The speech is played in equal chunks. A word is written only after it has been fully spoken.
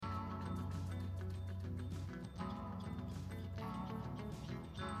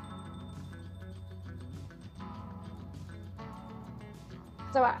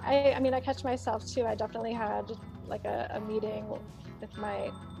So I mean, I catch myself too. I definitely had like a meeting with my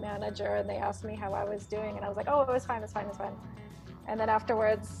manager, and they asked me how I was doing, and I was like, oh, it was fine, it's fine, it's fine. And then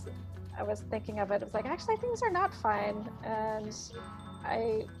afterwards, I was thinking of it. It was like, actually, things are not fine, and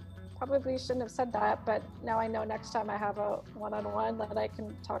I probably shouldn't have said that. But now I know next time I have a one-on-one that I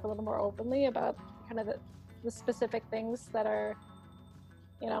can talk a little more openly about kind of the specific things that are,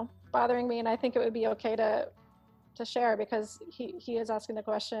 bothering me. And I think it would be okay to share because he is asking the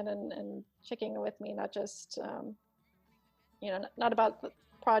question and checking with me, not just not about the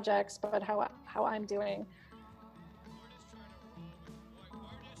projects, but how I'm doing.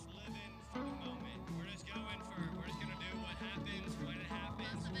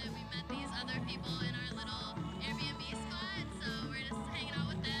 Most of it, we met these other people in our little Airbnb spot, so we're just hanging out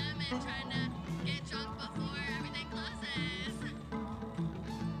with them and trying to get drunk before everything closes.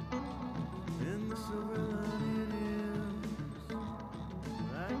 In the silver lining is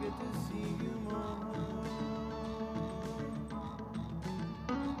I get to see you more.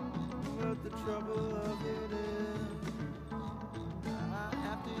 But the trouble of it is I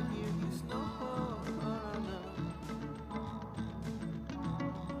have to hear you snore.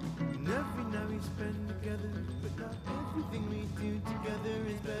 And every night we spend together, but not everything we do together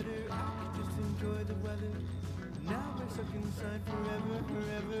is better. I could just enjoy the weather. Now we're stuck inside forever,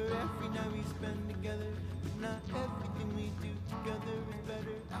 forever. Every night we spend together, but not everything we do together is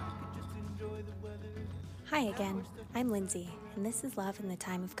better. I could just enjoy the weather. Hi again, I'm Lindsay, and this is Love in the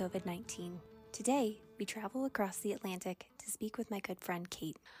Time of COVID-19. Today, we travel across the Atlantic to speak with my good friend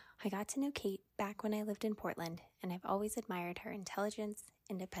Kate. I got to know Kate back when I lived in Portland, and I've always admired her intelligence,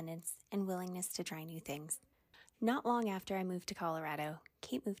 independence, and willingness to try new things. Not long after I moved to Colorado,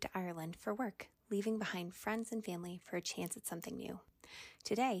 Kate moved to Ireland for work, leaving behind friends and family for a chance at something new.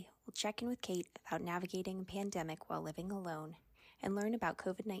 Today, we'll check in with Kate about navigating a pandemic while living alone and learn about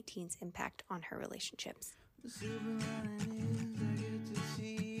COVID-19's impact on her relationships. The silver lining is I get to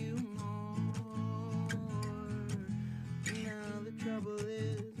see you more. Now the trouble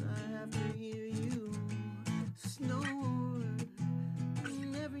is I have to hear you snore.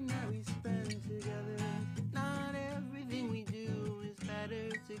 And every night we spend together, not everything we do is better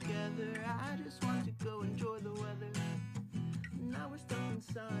together. I just want to go enjoy the weather. Now we're stuck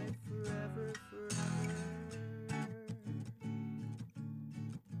inside forever, forever.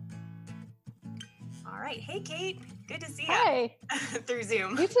 All right. Hey, Kate. Good to see you. Hi. Through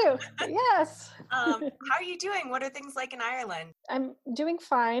Zoom. You too. Yes. How are you doing? What are things like in Ireland? I'm doing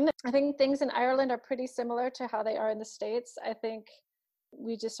fine. I think things in Ireland are pretty similar to how they are in the States. I think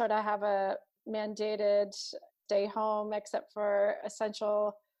we just sort of have a mandated stay home except for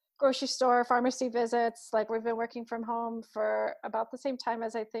essential grocery store, pharmacy visits. Like we've been working from home for about the same time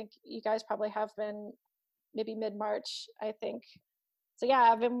as I think you guys probably have been, maybe mid-March, I think. So yeah,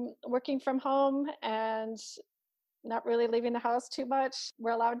 I've been working from home and not really leaving the house too much.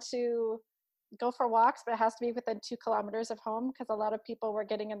 We're allowed to go for walks, but it has to be within 2 kilometers of home because a lot of people were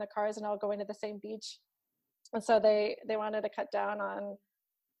getting in the cars and all going to the same beach. And so they wanted to cut down on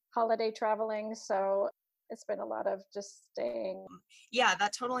holiday traveling. So it's been a lot of just staying. Yeah,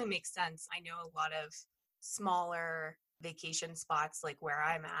 that totally makes sense. I know a lot of smaller vacation spots like where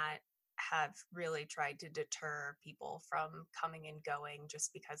I'm at have really tried to deter people from coming and going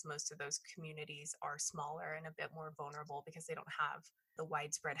just because most of those communities are smaller and a bit more vulnerable because they don't have the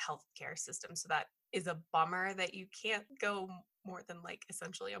widespread healthcare system. So that is a bummer that you can't go more than like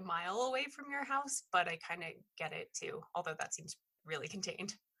essentially a mile away from your house, but I kind of get it too, although that seems really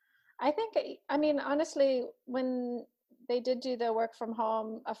contained. I think, I mean, honestly, when they did do the work from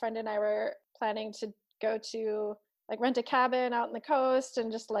home, a friend and I were planning to go to like rent a cabin out on the coast and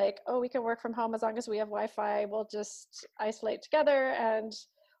just like, oh, we can work from home as long as we have Wi-Fi. We'll just isolate together and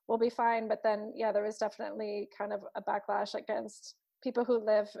we'll be fine. But then, yeah, there was definitely kind of a backlash against people who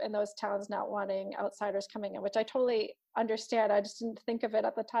live in those towns not wanting outsiders coming in, which I totally understand. I just didn't think of it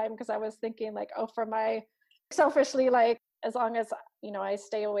at the time because I was thinking like, oh, for my selfishly, like, as long as, I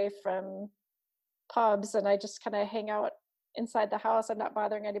stay away from pubs and I just kind of hang out inside the house, I'm not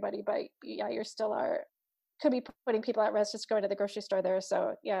bothering anybody. But yeah, you're still could be putting people at risk just going to the grocery store there.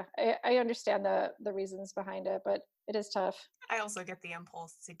 So yeah, I understand the reasons behind it, but it is tough. I also get the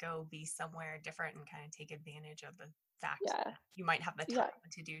impulse to go be somewhere different and kind of take advantage of the fact Yeah. that you might have the time Yeah.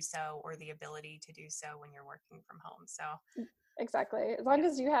 to do so or the ability to do so when you're working from home. So exactly. As long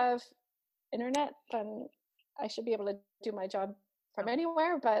as you have internet, then I should be able to do my job from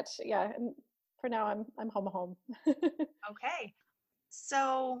anywhere. But yeah, for now I'm home. Okay.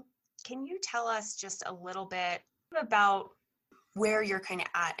 So can you tell us just a little bit about where you're kind of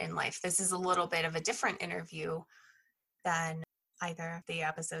at in life? This is a little bit of a different interview than either of the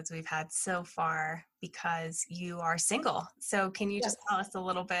episodes we've had so far because you are single. So can you just Yes. tell us a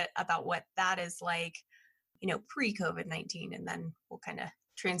little bit about what that is like, pre-COVID-19, and then we'll kind of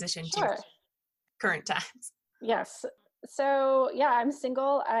transition to Sure. current times. Yes. So yeah, I'm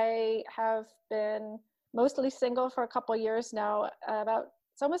single. I have been mostly single for a couple years now.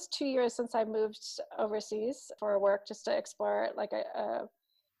 It's almost 2 years since I moved overseas for work, just to explore like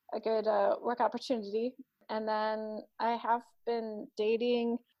a good work opportunity. And then I have been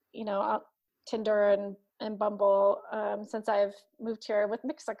dating, on Tinder and Bumble since I've moved here with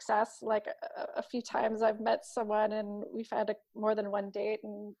mixed success. Like a few times I've met someone and we've had more than one date,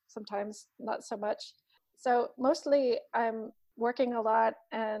 and sometimes not so much. So mostly I'm working a lot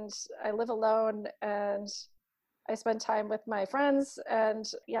and I live alone and I spend time with my friends, and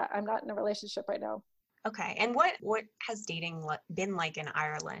yeah, I'm not in a relationship right now. Okay. And what has dating been like in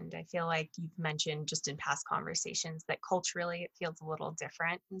Ireland? I feel like you've mentioned just in past conversations that culturally it feels a little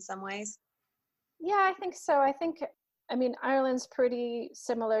different in some ways. Yeah, I think so. I mean, Ireland's pretty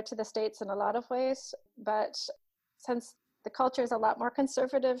similar to the States in a lot of ways, but since the culture is a lot more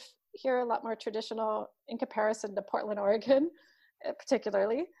conservative here, a lot more traditional in comparison to Portland, Oregon,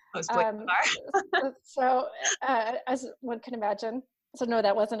 particularly. Most places are. So, as one can imagine. So no,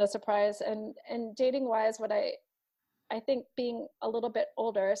 that wasn't a surprise. And dating wise, what I think being a little bit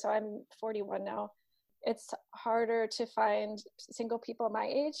older, so I'm 41 now, it's harder to find single people my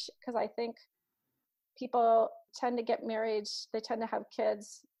age, because I think people tend to get married, they tend to have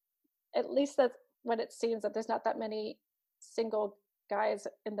kids. At least that's what it seems, that there's not that many single guys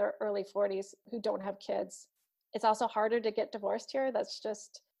in their early 40s who don't have kids. It's also harder to get divorced here. That's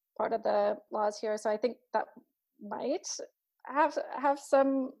just part of the laws here. So I think that might have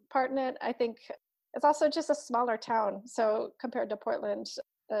some part in it. I think it's also just a smaller town. So compared to Portland,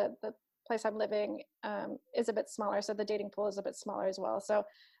 the place I'm living is a bit smaller. So the dating pool is a bit smaller as well. So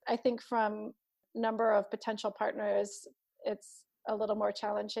I think from number of potential partners, it's a little more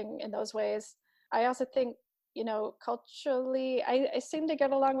challenging in those ways. I also think, culturally, I seem to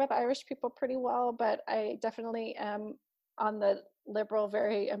get along with Irish people pretty well, but I definitely am on the liberal,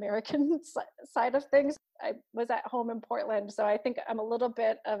 very American side of things. I was at home in Portland, so I think I'm a little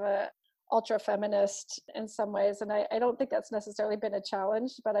bit of a ultra feminist in some ways, and I don't think that's necessarily been a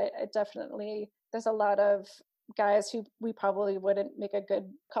challenge, but I definitely, there's a lot of guys who we probably wouldn't make a good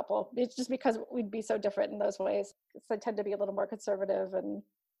couple. It's just because we'd be so different in those ways. So I tend to be a little more conservative, and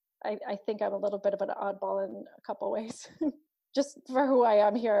I think I'm a little bit of an oddball in a couple ways, just for who I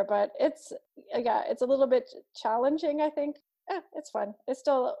am here. But it's a little bit challenging, I think. It's fun. It's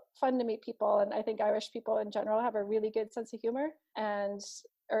still fun to meet people, and I think Irish people in general have a really good sense of humor and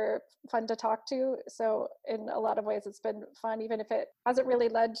are fun to talk to. So in a lot of ways, it's been fun, even if it hasn't really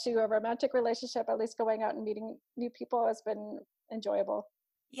led to a romantic relationship. At least going out and meeting new people has been enjoyable.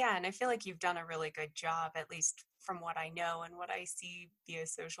 Yeah, and I feel like you've done a really good job, at least from what I know and what I see via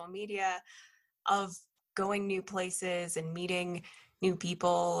social media, of going new places and meeting new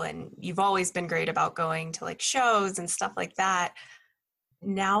people. And you've always been great about going to like shows and stuff like that.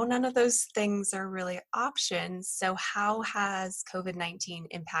 Now, none of those things are really options. So how has COVID-19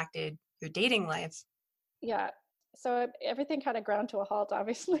 impacted your dating life? Yeah. So everything kind of ground to a halt,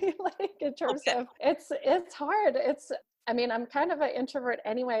 obviously, like in terms of it's hard. I'm kind of an introvert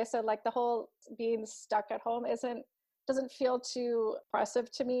anyway. So like the whole being stuck at home doesn't feel too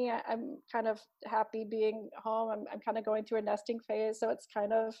oppressive to me. I'm kind of happy being home. I'm kind of going through a nesting phase. So it's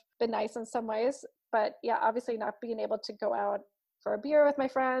kind of been nice in some ways, but yeah, obviously not being able to go out for a beer with my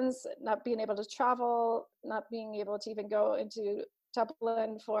friends, not being able to travel, not being able to even go into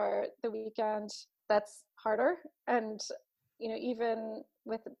Dublin for the weekend, that's harder. And, even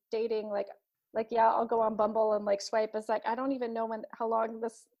with dating, like, yeah, I'll go on Bumble and like swipe. It's like, I don't even know how long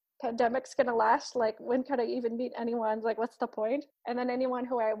this pandemic's going to last. Like, when could I even meet anyone? Like, what's the point? And then anyone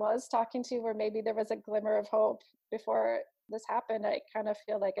who I was talking to, where maybe there was a glimmer of hope before this happened, I kind of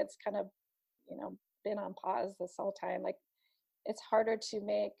feel like it's kind of, been on pause this whole time. Like, it's harder to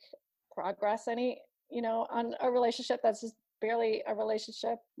make progress on a relationship that's just barely a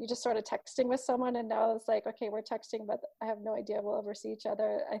relationship. You just sort of texting with someone, and now it's like, okay, we're texting, but I have no idea we'll ever see each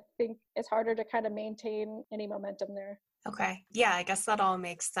other. I think it's harder to kind of maintain any momentum there. Okay. Yeah, I guess that all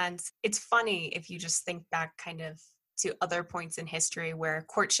makes sense. It's funny if you just think back kind of to other points in history where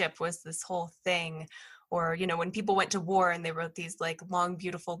courtship was this whole thing, or, when people went to war and they wrote these like long,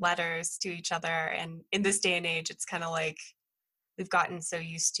 beautiful letters to each other. And in this day and age, it's kind of like, we've gotten so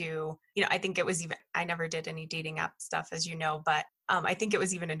used to, I think it was even, I never did any dating app stuff, as you know, but I think it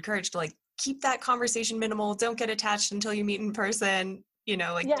was even encouraged to like, keep that conversation minimal. Don't get attached until you meet in person, Yeah,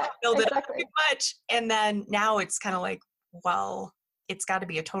 don't build it up exactly. too much. And then now it's kind of like, well, it's got to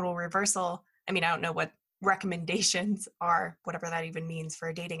be a total reversal. I mean, I don't know what recommendations are, whatever that even means for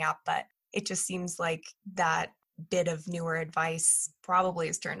a dating app, but it just seems like that bit of newer advice probably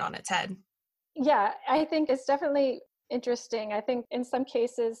is turned on its head. Yeah, I think it's definitely interesting. I think in some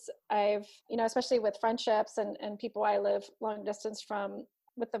cases I've, especially with friendships and people I live long distance from,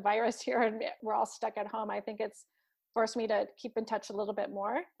 with the virus here and we're all stuck at home, I think it's forced me to keep in touch a little bit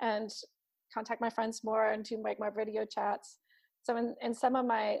more and contact my friends more and do like more video chats. So in some of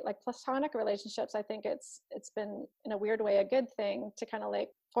my like platonic relationships, I think it's been in a weird way a good thing to kind of like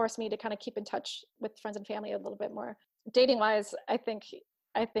force me to kind of keep in touch with friends and family a little bit more. Dating wise, I think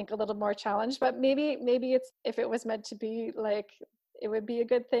a little more challenged, but maybe it's, if it was meant to be, like it would be a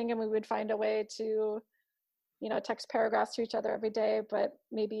good thing and we would find a way to, text paragraphs to each other every day. But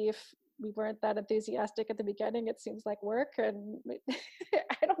maybe if we weren't that enthusiastic at the beginning, it seems like work. And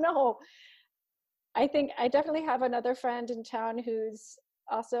I don't know. I think I definitely have another friend in town who's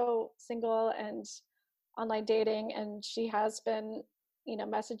also single and online dating, and she has been,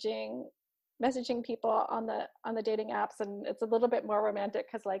 messaging people on the dating apps, and it's a little bit more romantic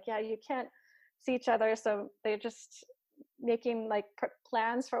because, like, yeah, you can't see each other, so they're just making like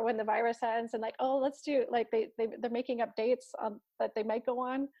plans for when the virus ends, and like, oh, let's do, like, they're making up dates that they might go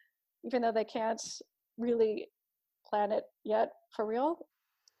on, even though they can't really plan it yet for real,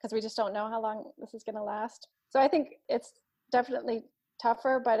 because we just don't know how long this is going to last. So I think it's definitely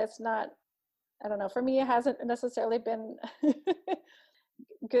tougher, but it's not, I don't know, for me, it hasn't necessarily been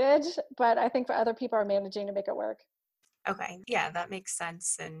good, but I think for other people are managing to make it work. Okay. Yeah, that makes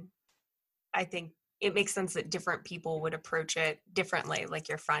sense. And I think it makes sense that different people would approach it differently, like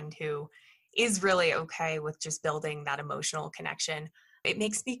your friend who is really okay with just building that emotional connection. It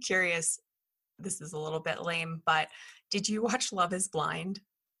makes me curious. This is a little bit lame, but did you watch Love is Blind?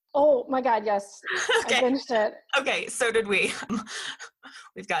 Oh my God, yes. Okay. I binged it. Okay, so did we.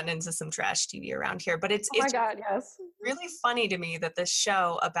 We've gotten into some trash TV around here, but it's God, yes. really funny to me that this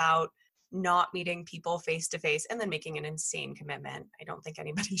show about not meeting people face to face and then making an insane commitment. I don't think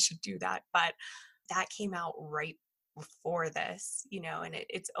anybody should do that, but that came out right before this, and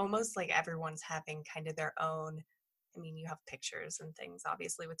it's almost like everyone's having kind of their own. I mean, you have pictures and things,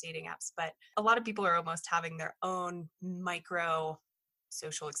 obviously, with dating apps, but a lot of people are almost having their own micro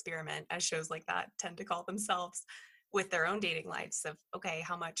social experiment, as shows like that tend to call themselves, with their own dating lives of, okay,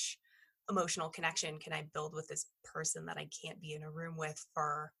 how much emotional connection can I build with this person that I can't be in a room with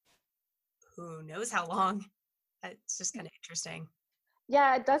for who knows how long? It's just kind of interesting.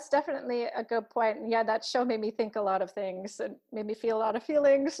 Yeah, that's definitely a good point. Yeah, that show made me think a lot of things. It made me feel a lot of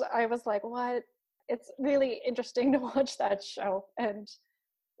feelings. I was like, what? It's really interesting to watch that show and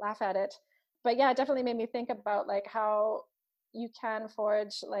laugh at it. But yeah, it definitely made me think about like how you can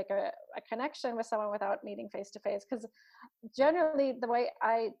forge like a connection with someone without meeting face to face. Because generally the way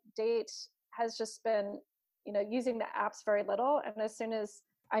I date has just been, using the apps very little. And as soon as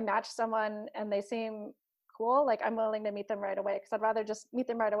I match someone and they seem cool, like I'm willing to meet them right away, because I'd rather just meet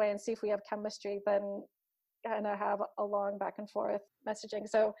them right away and see if we have chemistry than kind of have a long back and forth messaging.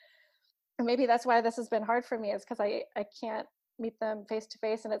 So maybe that's why this has been hard for me, is because I can't meet them face to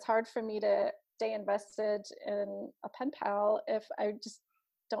face, and it's hard for me to stay invested in a pen pal if I just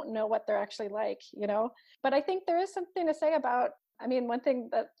don't know what they're actually like, But I think there is something to say about, I mean, one thing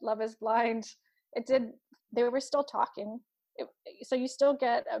that Love is Blind, they were still talking. So you still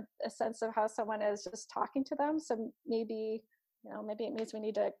get a sense of how someone is just talking to them. So maybe it means we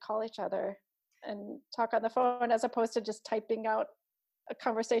need to call each other and talk on the phone as opposed to just typing out a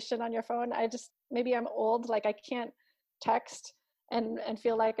conversation on your phone. Maybe I'm old, like I can't text and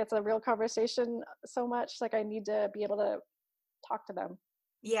feel like it's a real conversation so much. Like I need to be able to talk to them.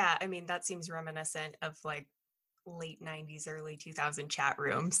 Yeah, I mean, that seems reminiscent of like late 90s, early 2000 chat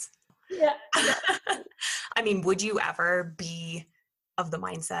rooms. Yeah. I mean, would you ever be of the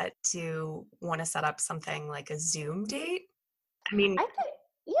mindset to want to set up something like a Zoom date? I mean,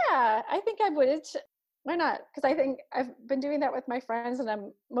 I think I would. Why not? Because I think I've been doing that with my friends,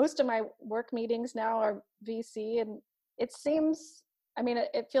 and most of my work meetings now are VC, and it seems, I mean,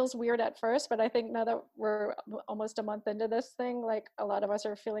 it feels weird at first, but I think now that we're almost a month into this thing, like a lot of us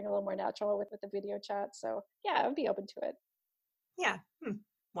are feeling a little more natural with the video chat. So yeah, I would be open to it. Yeah.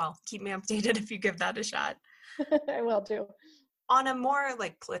 Well, keep me updated if you give that a shot. I will do. On a more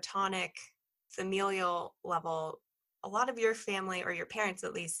like platonic, familial level, a lot of your family, or your parents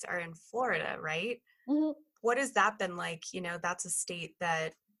at least, are in Florida, right? Mm-hmm. What has that been like? That's a state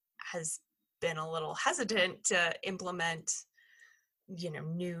that has been a little hesitant to implement,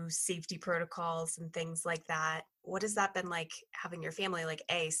 new safety protocols and things like that. What has that been like, having your family, like,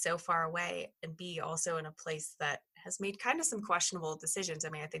 A, so far away, and B, also in a place that has made kind of some questionable decisions. I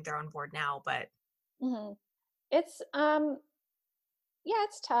mean, I think they're on board now, but Hmm. It's yeah,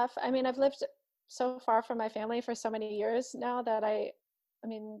 it's tough. I mean, I've lived so far from my family for so many years now that I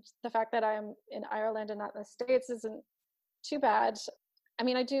mean, the fact that I'm in Ireland and not in the States isn't too bad. I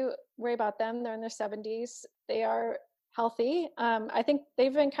mean, I do worry about them. They're in their 70s. They are healthy. I think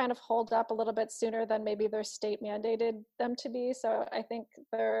they've been kind of holed up a little bit sooner than maybe their state mandated them to be. So I think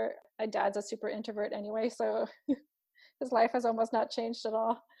my dad's a super introvert anyway. So his life has almost not changed at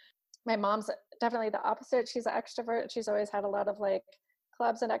all. My mom's definitely the opposite. She's an extrovert. She's always had a lot of like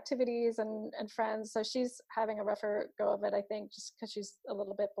clubs and activities and friends. So she's having a rougher go of it, I think, just because she's a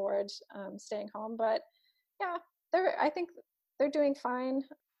little bit bored staying home. But yeah, I think they're doing fine.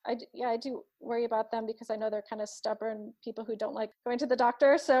 I do worry about them because I know they're kind of stubborn people who don't like going to the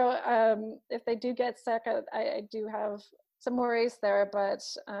doctor. So if they do get sick, I do have some worries there. But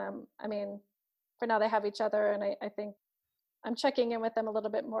I mean, for now they have each other, and I think I'm checking in with them a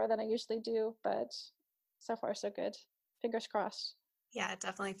little bit more than I usually do. But so far so good. Fingers crossed. yeah,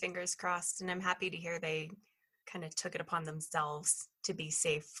 definitely fingers crossed. And I'm happy to hear they kind of took it upon themselves to be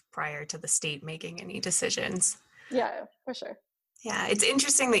safe prior to the state making any decisions. Yeah, for sure. Yeah, it's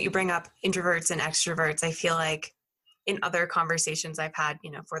interesting that you bring up introverts and extroverts. I feel like in other conversations I've had,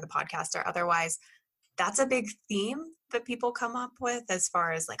 for the podcast or otherwise, that's a big theme that people come up with as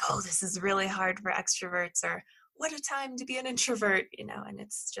far as like, oh, this is really hard for extroverts, or what a time to be an introvert, and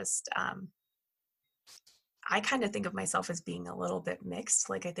it's just, I kind of think of myself as being a little bit mixed.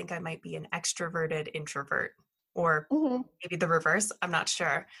 Like, I think I might be an extroverted introvert, or Hmm. maybe the reverse. I'm not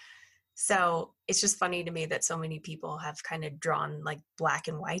sure. So it's just funny to me that so many people have kind of drawn like black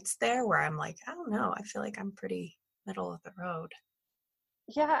and whites there, where I'm like, I don't know. I feel like I'm pretty middle of the road.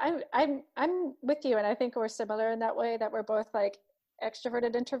 Yeah, I'm with you, and I think we're similar in that way that we're both like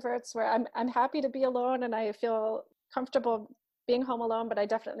extroverted introverts. Where I'm happy to be alone, and I feel comfortable being home alone, but I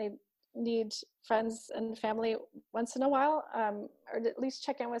definitely need friends and family once in a while, or at least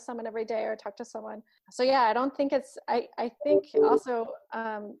check in with someone every day or talk to someone. So yeah, I don't think it's. I think also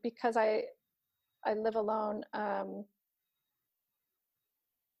because I live alone.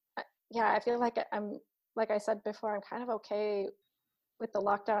 Yeah, I feel like I'm like I said before, I'm kind of okay with the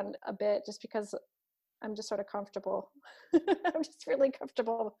lockdown a bit, just because I'm just sort of comfortable. I'm just really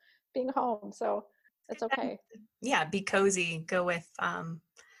comfortable being home, so it's okay. Yeah, be cozy. Go with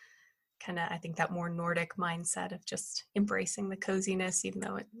kind of, I think, that more Nordic mindset of just embracing the coziness, even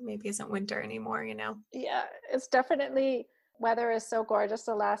though it maybe isn't winter anymore. Yeah, it's definitely, weather is so gorgeous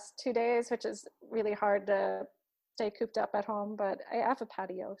the last 2 days, which is really hard to stay cooped up at home. But I have a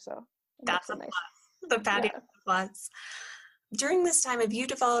patio, so it That's makes a it nice. plus. The patio Yeah. plus. During this time, have you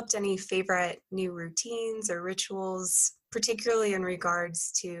developed any favorite new routines or rituals, particularly in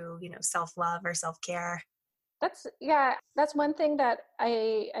regards to, self-love or self-care? That's one thing that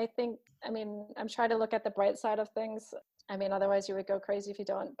I think, I mean, I'm trying to look at the bright side of things. I mean, otherwise you would go crazy if you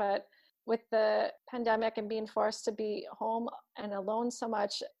don't. But with the pandemic and being forced to be home and alone so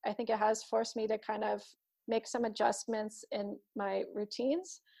much, I think it has forced me to kind of make some adjustments in my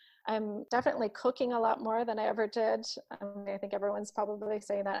routines. I'm definitely cooking a lot more than I ever did. I think everyone's probably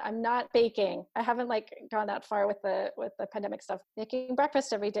saying that. I'm not baking. I haven't like gone that far with the pandemic stuff. Making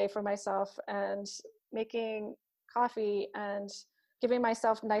breakfast every day for myself and making coffee and giving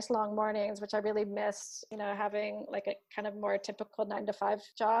myself nice long mornings, which I really missed, having like a kind of more typical 9 to 5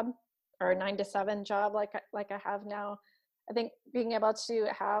 job or 9 to 7 job like I have now. I think being able to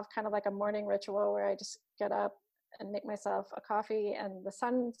have kind of like a morning ritual where I just get up and make myself a coffee and the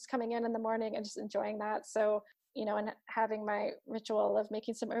sun's coming in the morning and just enjoying that. So, and having my ritual of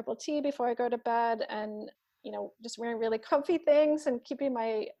making some herbal tea before I go to bed and, just wearing really comfy things and keeping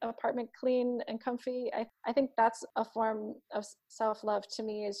my apartment clean and comfy. I think that's a form of self-love to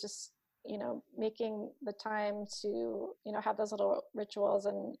me, is just, making the time to, have those little rituals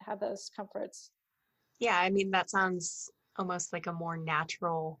and have those comforts. Yeah, I mean, that sounds almost like a more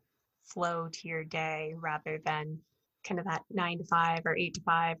natural flow to your day rather than kind of that 9 to 5 or 8 to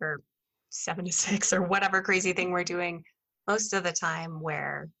 5 or 7 to 6 or whatever crazy thing we're doing most of the time,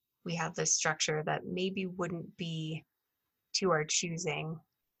 where we have this structure that maybe wouldn't be to our choosing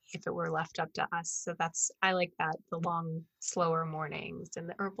if it were left up to us. So I like that, the long, slower mornings and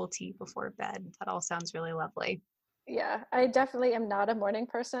the herbal tea before bed. That all sounds really lovely. Yeah, I definitely am not a morning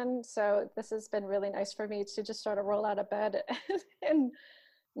person. So this has been really nice for me to just sort of roll out of bed and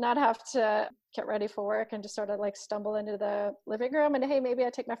not have to get ready for work and just sort of like stumble into the living room and hey, maybe I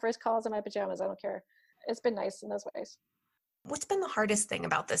take my first calls in my pajamas. I don't care. It's been nice in those ways. What's been the hardest thing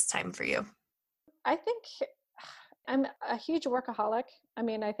about this time for you? I think I'm a huge workaholic. I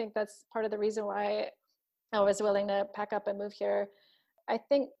mean, I think that's part of the reason why I was willing to pack up and move here. I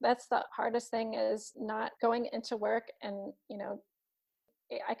think that's the hardest thing, is not going into work and,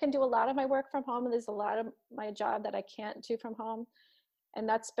 I can do a lot of my work from home, and there's a lot of my job that I can't do from home. And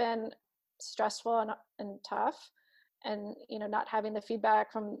that's been stressful and tough. And, not having the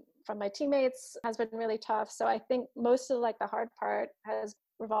feedback from my teammates has been really tough. So I think most of the hard part has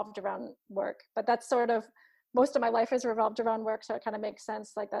revolved around work, but that's sort of, most of my life has revolved around work. So it kind of makes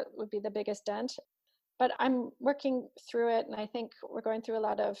sense. That would be the biggest dent, but I'm working through it. And I think we're going through a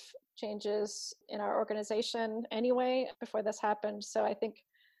lot of changes in our organization anyway before this happened. So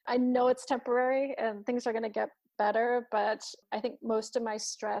I know it's temporary and things are going to get better, but I think most of my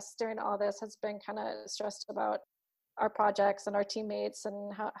stress during all this has been kind of stressed about our projects and our teammates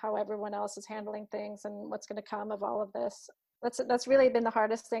and how everyone else is handling things and what's going to come of all of this. That's really been the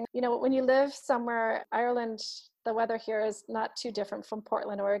hardest thing. When you live somewhere, Ireland, the weather here is not too different from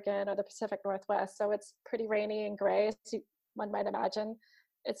Portland, Oregon, or the Pacific Northwest. So it's pretty rainy and gray, as one might imagine.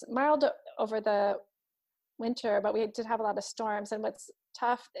 It's mild over the winter, but we did have a lot of storms. And what's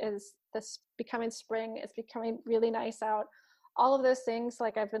tough is this becoming spring. It's becoming really nice out. All of those things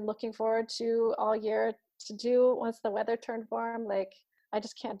I've been looking forward to all year to do once the weather turned warm, I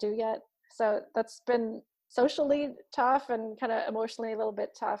just can't do yet. So that's been socially tough and kind of emotionally a little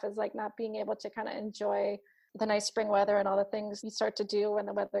bit tough, is not being able to kind of enjoy the nice spring weather and all the things you start to do when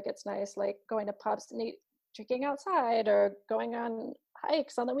the weather gets nice, like going to pubs and drinking outside or going on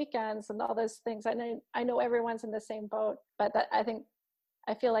hikes on the weekends and all those things. I know everyone's in the same boat, but I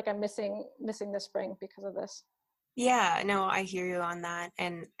feel like I'm missing the spring because of this. Yeah, no, I hear you on that.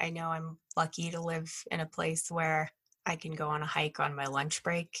 And I know I'm lucky to live in a place where I can go on a hike on my lunch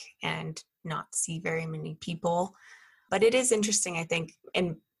break and not see very many people. But it is interesting, I think,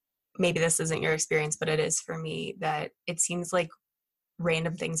 and maybe this isn't your experience, but it is for me, that it seems like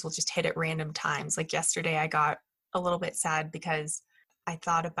random things will just hit at random times. Like yesterday, I got a little bit sad because I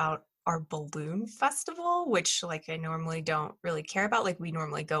thought about our balloon festival, which I normally don't really care about. We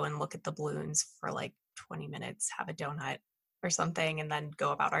normally go and look at the balloons for 20 minutes, have a donut or something, and then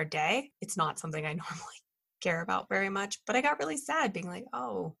go about our day. It's not something I normally care about very much, but I got really sad being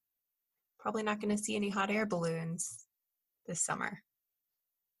oh, probably not going to see any hot air balloons this summer.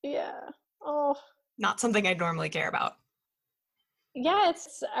 Yeah. Oh. Not something I normally care about. Yeah,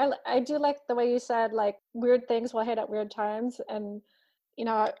 I do like the way you said weird things will hit at weird times. And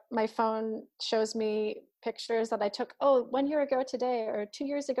my phone shows me pictures that I took 1 year ago today or 2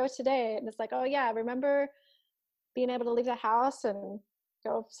 years ago today, and it's oh yeah, I remember being able to leave the house and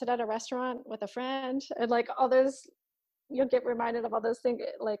go sit at a restaurant with a friend, and all those, you'll get reminded of all those things.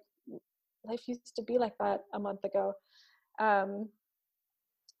 Life used to be like that a month ago.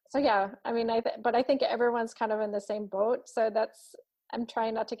 So yeah, I mean, but I think everyone's kind of in the same boat. So I'm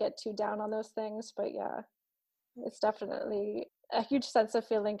trying not to get too down on those things, but yeah, it's definitely a huge sense of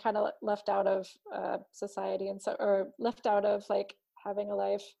feeling kind of left out of society, or left out of having a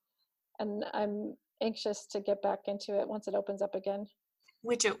life. And I'm anxious to get back into it once it opens up again.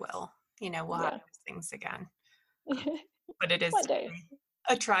 Which it will. We'll have those things again. But it is One day.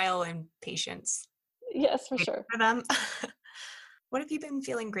 A trial in patience. Yes, for sure. For them. What have you been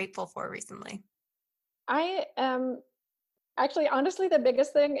feeling grateful for recently? I am actually, honestly, the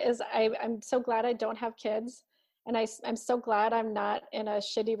biggest thing is I'm so glad I don't have kids. And I'm so glad I'm not in a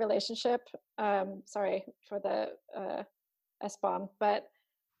shitty relationship. Sorry for the S-bomb, but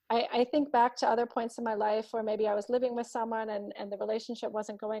I think back to other points in my life where maybe I was living with someone and the relationship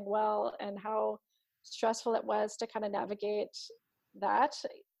wasn't going well, and how stressful it was to kind of navigate that.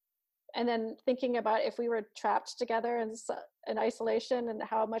 And then thinking about if we were trapped together in isolation, and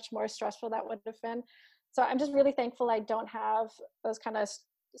how much more stressful that would have been. So I'm just really thankful I don't have those kind of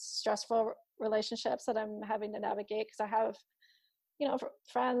stressful relationships that I'm having to navigate, because I have,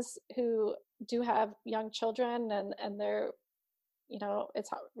 friends who do have young children, and they're, it's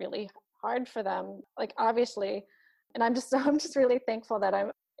really hard for them, obviously. And I'm just really thankful that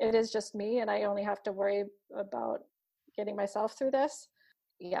it is just me, and I only have to worry about getting myself through this.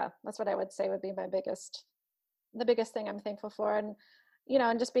 Yeah, that's what I would say would be the biggest thing I'm thankful for. And,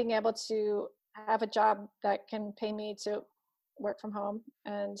 and just being able to have a job that can pay me to work from home.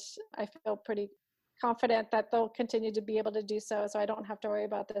 And I feel pretty confident that they'll continue to be able to do so. So I don't have to worry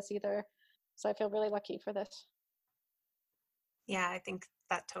about this either. So I feel really lucky for this. Yeah, I think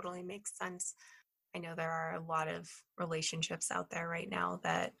that totally makes sense. I know there are a lot of relationships out there right now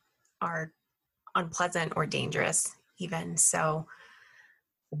that are unpleasant or dangerous even. So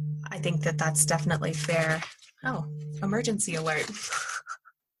I think that that's definitely fair. Oh, emergency alert.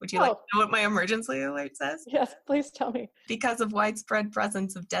 Would you like Oh, to know what my emergency alert says? yes, please tell me. Because of widespread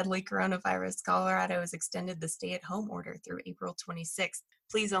presence of deadly coronavirus, Colorado has extended the stay-at-home order through April 26th.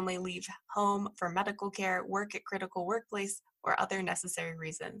 Please only leave home for medical care, work at critical workplace, or other necessary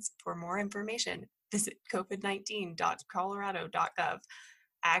reasons. For more information, visit covid19.colorado.gov. I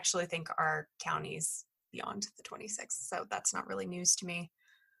actually think our county's beyond the 26th, so that's not really news to me.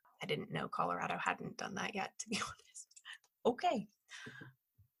 I didn't know Colorado hadn't done that yet, to be honest. Okay.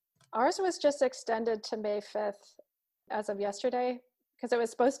 Ours was just extended to May 5th as of yesterday, because it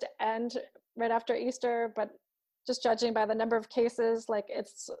was supposed to end right after Easter, but just judging by the number of cases, like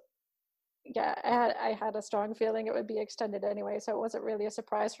I had a strong feeling it would be extended anyway, so it wasn't really a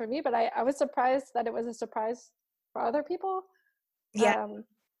surprise for me, but I was surprised that it was a surprise for other people. Yeah.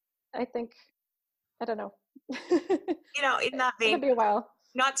 I think, I don't know. In that It'll vein, be a while.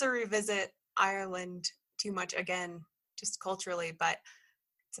 not to revisit Ireland too much again, just culturally, but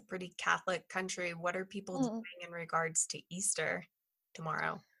it's a pretty Catholic country. What are people doing in regards to Easter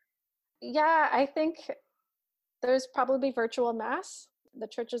tomorrow? Yeah, I think there's probably virtual mass. The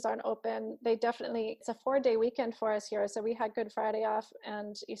churches aren't open. It's a 4-day weekend for us here. So we had Good Friday off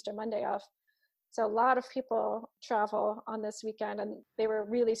and Easter Monday off. So a lot of people travel on this weekend, and they were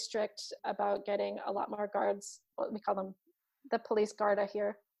really strict about getting a lot more guards. We call them the police Garda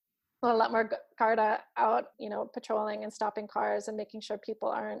here. A lot more Garda out, patrolling and stopping cars and making sure people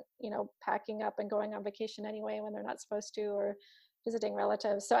aren't, packing up and going on vacation anyway when they're not supposed to, or visiting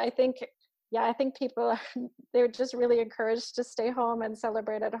relatives. So I think people they're just really encouraged to stay home and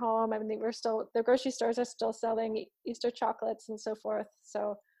celebrate at home. I mean, the grocery stores are still selling Easter chocolates and so forth.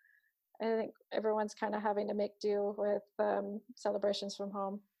 So I think everyone's kind of having to make do with celebrations from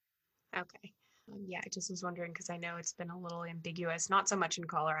home. Okay. Yeah, I just was wondering because I know it's been a little ambiguous, not so much in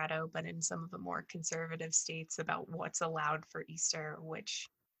Colorado, but in some of the more conservative states about what's allowed for Easter, which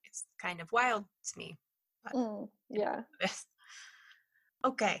is kind of wild to me. Yeah.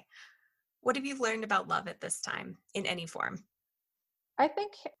 Okay. What have you learned about love at this time in any form? I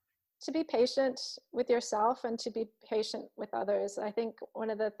think to be patient with yourself and to be patient with others. I think one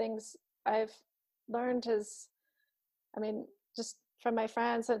of the things I've learned is, just from my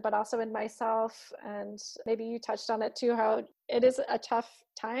friends, but also in myself, and maybe you touched on it too, how it is a tough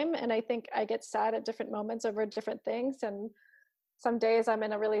time. And I think I get sad at different moments over different things. And some days I'm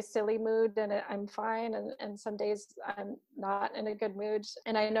in a really silly mood and I'm fine. And some days I'm not in a good mood.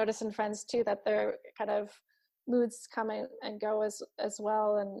 And I notice in friends too, that their kind of moods come and go as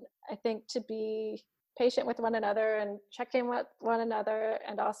well. And I think to be patient with one another and check in with one another,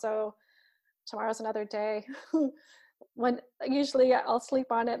 and also tomorrow's another day. When usually I'll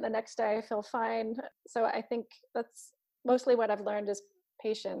sleep on it and the next day I feel fine. So I think that's mostly what I've learned is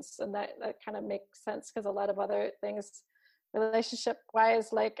patience, and that kind of makes sense because a lot of other things relationship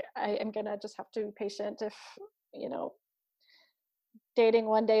wise, like I am gonna just have to be patient if dating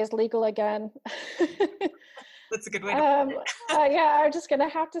one day is legal again. That's a good way to put it. Yeah, I'm just gonna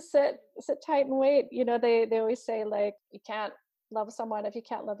have to sit tight and wait. They always say, like, you can't love someone if you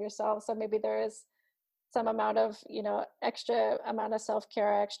can't love yourself. So maybe there is some amount of, extra amount of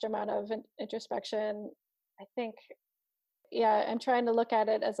self-care, extra amount of introspection. I think, yeah, I'm trying to look at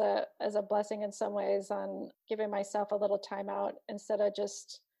it as a blessing in some ways, on giving myself a little time out instead of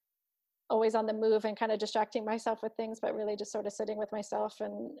just always on the move and kind of distracting myself with things, but really just sort of sitting with myself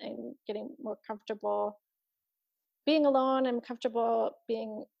and getting more comfortable being alone, and comfortable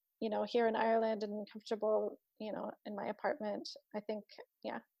being, here in Ireland, and comfortable, in my apartment. I think,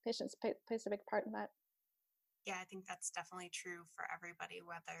 yeah, patience plays a big part in that. Yeah, I think that's definitely true for everybody,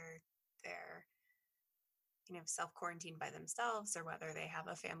 whether they're, self-quarantined by themselves, or whether they have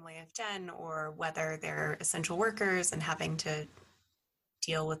a family of 10, or whether they're essential workers and having to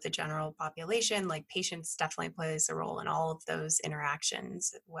deal with the general population. Like, patience definitely plays a role in all of those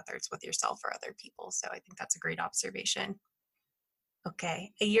interactions, whether it's with yourself or other people. So I think that's a great observation.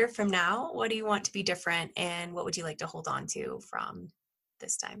 Okay. A year from now, what do you want to be different, and what would you like to hold on to from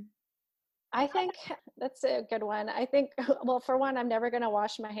this time? I think that's a good one. I think, well, for one, I'm never going to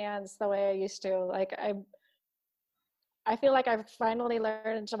wash my hands the way I used to. Like, I feel like I've finally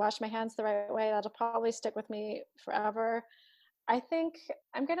learned to wash my hands the right way. That'll probably stick with me forever. I think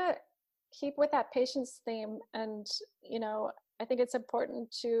I'm going to keep with that patience theme. And, I think it's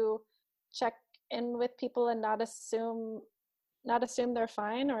important to check in with people and not assume they're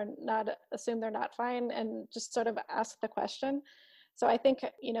fine, or not assume they're not fine, and just sort of ask the question. So I think,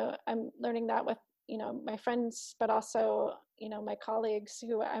 I'm learning that with, my friends, but also, my colleagues,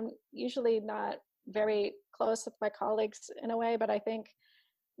 who I'm usually not very close with my colleagues in a way, but I think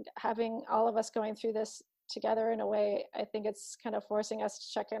having all of us going through this together in a way. I think it's kind of forcing us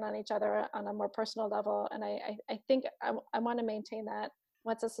to check in on each other on a more personal level. And I think I want to maintain that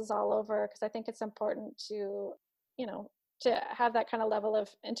once this is all over, because I think it's important to, you know, to have that kind of level of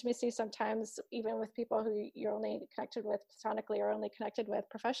intimacy sometimes, even with people who you're only connected with platonically or only connected with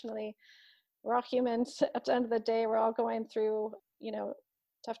professionally. We're all humans. At the end of the day, we're all going through, you know,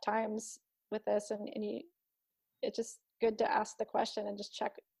 tough times with this, and it's just good to ask the question and just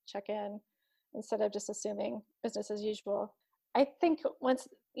check in instead of just assuming business as usual. I think once,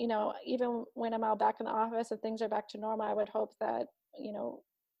 you know, even when I'm all back in the office and things are back to normal, I would hope that, you know,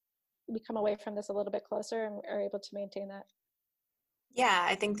 we come away from this a little bit closer and are able to maintain that. Yeah,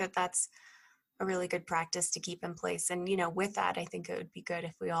 I think that that's a really good practice to keep in place. And, you know, with that, I think it would be good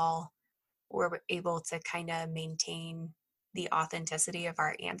if we all were able to kind of maintain the authenticity of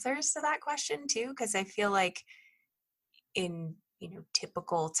our answers to that question too. Because I feel like in, you know,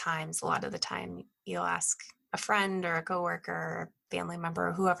 typical times, a lot of the time you'll ask a friend or a coworker or a family member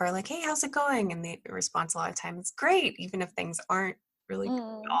or whoever, like, hey, how's it going? And the response a lot of times is great, even if things aren't really good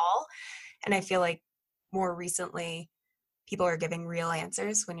at all. And I feel like more recently people are giving real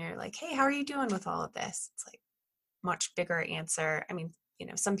answers when you're like, hey, how are you doing with all of this? It's like much bigger answer. I mean, you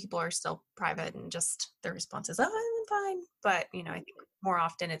know, some people are still private and just their response is, oh, I'm fine. But, you know, I think more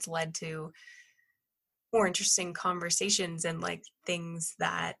often it's led to more interesting conversations and like things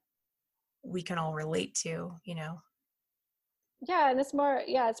that we can all relate to, you know. Yeah, and it's more,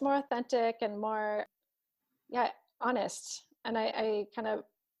 yeah, it's more authentic and more, yeah, honest. And I kind of,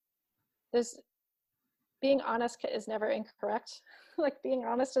 there's, being honest is never incorrect. Like being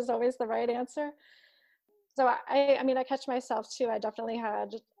honest is always the right answer. So I mean, I catch myself too. I definitely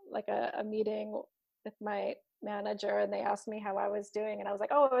had like a meeting with my manager, and they asked me how I was doing, and I was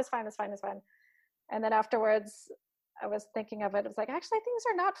like, oh, it was fine, it's fine, it's fine. And then afterwards, I was thinking of it. It was like, actually, things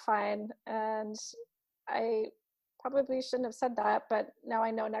are not fine, and I probably shouldn't have said that. But now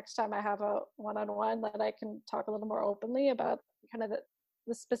I know next time I have a one-on-one that I can talk a little more openly about kind of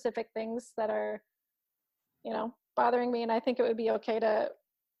the specific things that are, you know, bothering me. And I think it would be okay to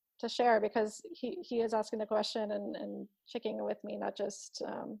share, because he is asking the question and checking with me, not just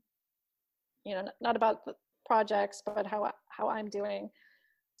you know, not about the projects, but how I'm doing.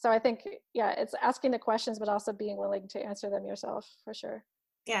 So I think, yeah, it's asking the questions, but also being willing to answer them yourself, for sure.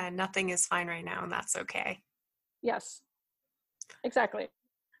 Yeah, nothing is fine right now, and that's okay. Yes, exactly.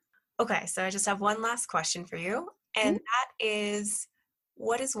 Okay, so I just have one last question for you, and that is,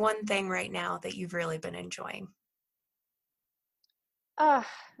 what is one thing right now that you've really been enjoying? Uh,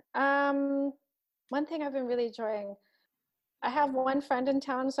 one thing I've been really enjoying, I have one friend in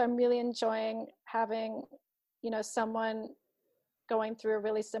town, so I'm really enjoying having, you know, someone going through a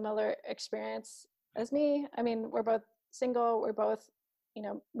really similar experience as me. I mean, we're both single, we're both, you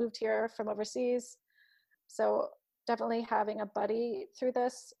know, moved here from overseas. So definitely having a buddy through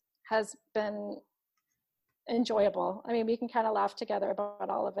this has been enjoyable. I mean, we can kind of laugh together about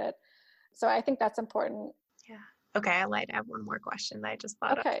all of it. So I think that's important. Yeah. Okay, I lied. I have one more question that I just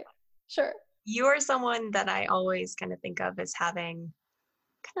thought of. Okay, sure. You are someone that I always kind of think of as having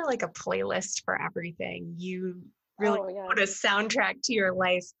kind of like a playlist for everything. You really put a soundtrack to your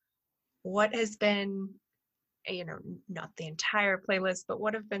life. What has been, you know, not the entire playlist, but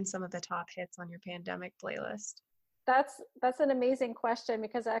what have been some of the top hits on your pandemic playlist? That's an amazing question,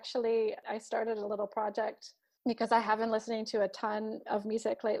 because actually I started a little project because I have been listening to a ton of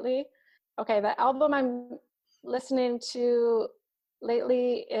music lately. Okay, the album I'm listening to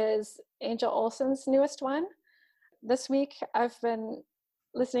lately is Angel Olsen's newest one. This week I've been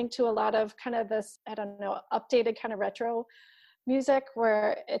listening to a lot of kind of this, I don't know, updated kind of retro music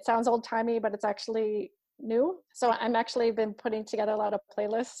where it sounds old timey, but it's actually new. So I'm actually been putting together a lot of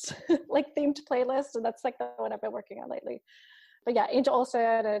playlists, like themed playlists, and that's like the one I've been working on lately. But yeah, Angel Olsen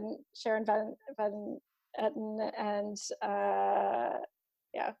and Sharon Van Etten, and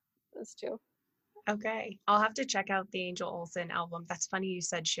yeah, those two. Okay, I'll have to check out the Angel Olsen album. That's funny you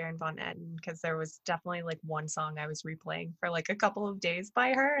said Sharon Von Etten, because there was definitely like one song I was replaying for like a couple of days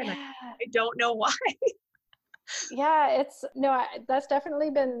by her, and I don't know why. Yeah, it's no, that's definitely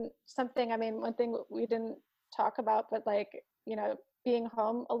been something. I mean, one thing we didn't talk about, but like, you know, being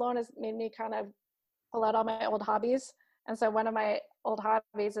home alone has made me kind of pull out all my old hobbies. And so one of my old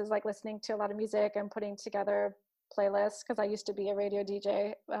hobbies is like listening to a lot of music and putting together playlists, because I used to be a radio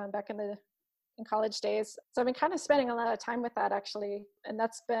DJ back in college days. So I've been kind of spending a lot of time with that, actually, and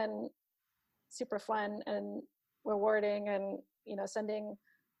that's been super fun and rewarding. And, you know, sending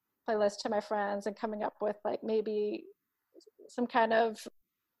playlists to my friends and coming up with like maybe some kind of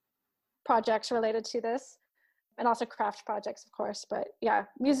projects related to this. and also craft projects, of course. But yeah,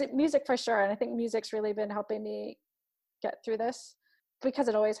 music for sure. And I think music's really been helping me get through this, because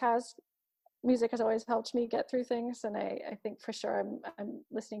it always has. Music has always helped me get through things, and I think for sure I'm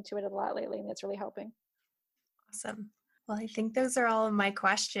listening to it a lot lately, and it's really helping. Awesome. Well, I think those are all of my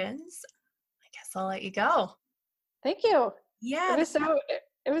questions. I guess I'll let you go. Thank you. Yeah.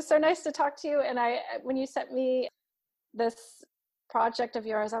 It was so nice to talk to you. And when you sent me this project of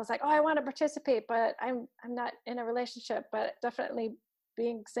yours, I was like, oh, I want to participate, but I'm not in a relationship. But definitely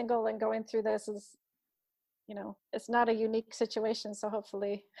being single and going through this is, it's not a unique situation. So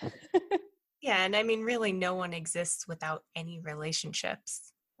hopefully. Yeah. And I mean, really, no one exists without any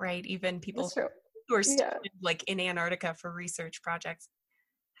relationships, right? Even people who are still like in Antarctica for research projects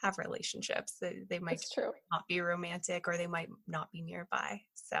have relationships. They might not be romantic, or they might not be nearby.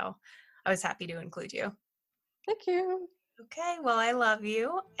 So I was happy to include you. Thank you. Okay, well, I love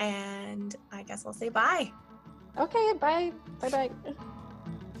you, and I guess I'll say bye. Okay, bye. Bye-bye.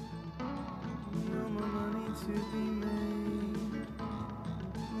 No more money to be made.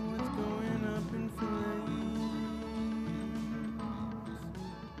 What's going up in flames?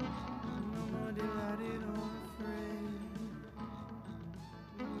 No more delighted or afraid.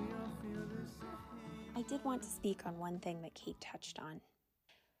 We all feel the same. I did want to speak on one thing that Kate touched on.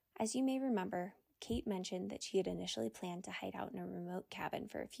 As you may remember, Kate mentioned that she had initially planned to hide out in a remote cabin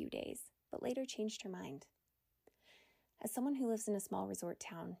for a few days, but later changed her mind. As someone who lives in a small resort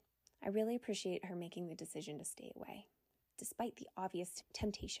town, I really appreciate her making the decision to stay away, despite the obvious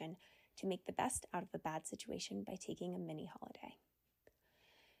temptation to make the best out of a bad situation by taking a mini holiday.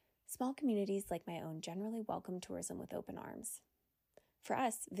 Small communities like my own generally welcome tourism with open arms. For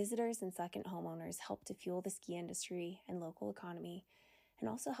us, visitors and second homeowners help to fuel the ski industry and local economy, and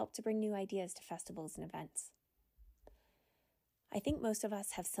also help to bring new ideas to festivals and events. I think most of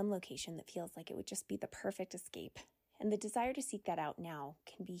us have some location that feels like it would just be the perfect escape, and the desire to seek that out now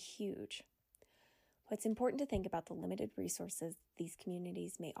can be huge. But it's important to think about the limited resources these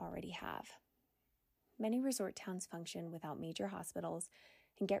communities may already have. Many resort towns function without major hospitals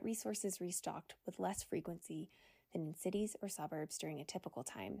and get resources restocked with less frequency than in cities or suburbs during a typical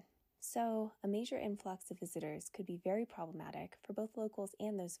time. So, a major influx of visitors could be very problematic for both locals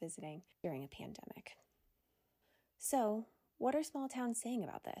and those visiting during a pandemic. So, what are small towns saying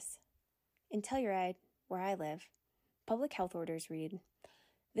about this? In Telluride, where I live, public health orders read,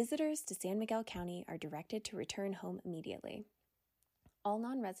 visitors to San Miguel County are directed to return home immediately. All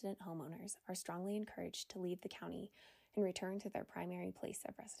non-resident homeowners are strongly encouraged to leave the county and return to their primary place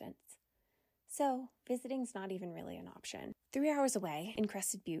of residence. So, visiting's not even really an option. 3 hours away, in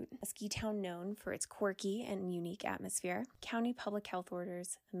Crested Butte, a ski town known for its quirky and unique atmosphere, county public health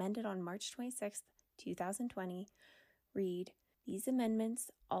orders amended on March 26, 2020, read, these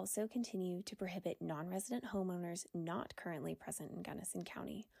amendments also continue to prohibit non-resident homeowners not currently present in Gunnison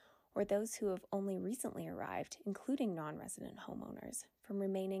County, or those who have only recently arrived, including non-resident homeowners, from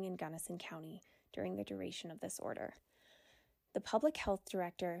remaining in Gunnison County during the duration of this order. The public health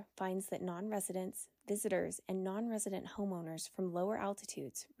director finds that non-residents, visitors, and non-resident homeowners from lower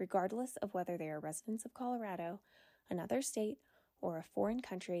altitudes, regardless of whether they are residents of Colorado, another state, or a foreign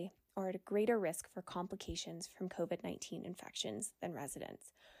country, are at a greater risk for complications from COVID-19 infections than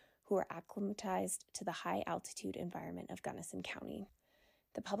residents, who are acclimatized to the high-altitude environment of Gunnison County.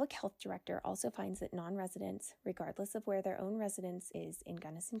 The public health director also finds that non-residents, regardless of where their own residence is in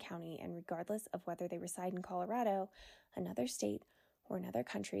Gunnison County and regardless of whether they reside in Colorado, another state, or another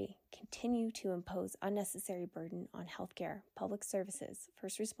country, continue to impose unnecessary burden on healthcare, public services,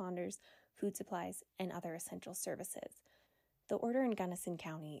 first responders, food supplies, and other essential services. The order in Gunnison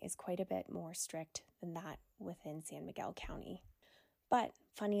County is quite a bit more strict than that within San Miguel County. But,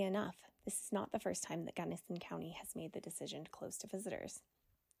 funny enough, this is not the first time that Gunnison County has made the decision to close to visitors.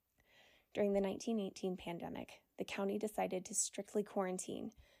 During the 1918 pandemic, the county decided to strictly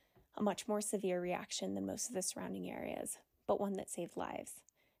quarantine, a much more severe reaction than most of the surrounding areas, but one that saved lives,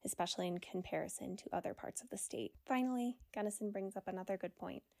 especially in comparison to other parts of the state. Finally, Gunnison brings up another good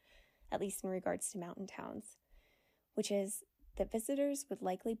point, at least in regards to mountain towns, which is that visitors would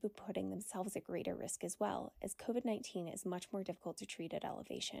likely be putting themselves at greater risk as well, as COVID-19 is much more difficult to treat at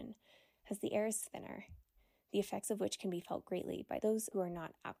elevation, as the air is thinner, the effects of which can be felt greatly by those who are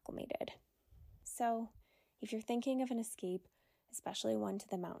not acclimated. So, if you're thinking of an escape, especially one to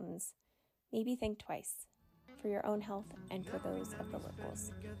the mountains, maybe think twice, for your own health and for those of the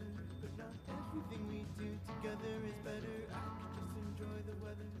locals. Everything we do together is better. I could just enjoy the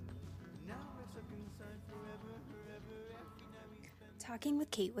weather. Now we're stuck inside forever. Every night we spend. Talking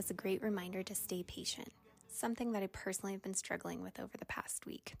with Kate was a great reminder to stay patient, something that I personally have been struggling with over the past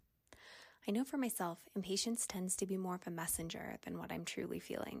week. I know for myself, impatience tends to be more of a messenger than what I'm truly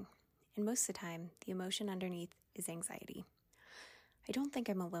feeling. And most of the time, the emotion underneath is anxiety. I don't think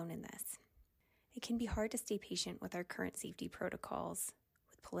I'm alone in this. It can be hard to stay patient with our current safety protocols,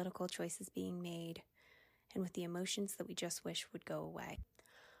 with political choices being made, and with the emotions that we just wish would go away.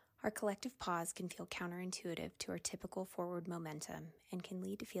 Our collective pause can feel counterintuitive to our typical forward momentum and can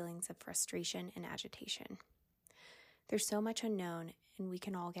lead to feelings of frustration and agitation. There's so much unknown, and we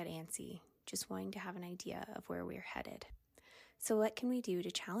can all get antsy, just wanting to have an idea of where we're headed. So what can we do to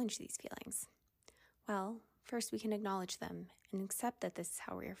challenge these feelings? Well, first we can acknowledge them and accept that this is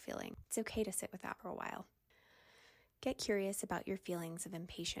how we are feeling. It's okay to sit with that for a while. Get curious about your feelings of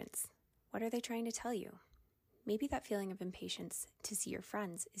impatience. What are they trying to tell you? Maybe that feeling of impatience to see your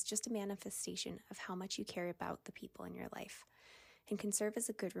friends is just a manifestation of how much you care about the people in your life and can serve as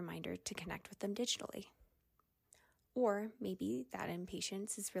a good reminder to connect with them digitally. Or maybe that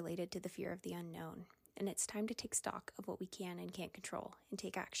impatience is related to the fear of the unknown, and it's time to take stock of what we can and can't control and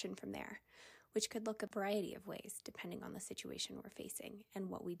take action from there, which could look a variety of ways depending on the situation we're facing and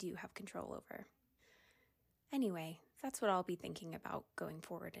what we do have control over. Anyway, that's what I'll be thinking about going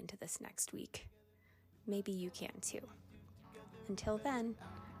forward into this next week. Maybe you can too. Until then,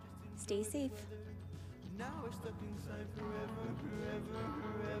 stay safe. Now we're stuck inside forever, forever,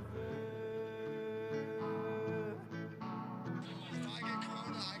 forever. If I get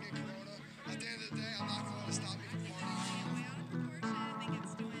corona, I get corona.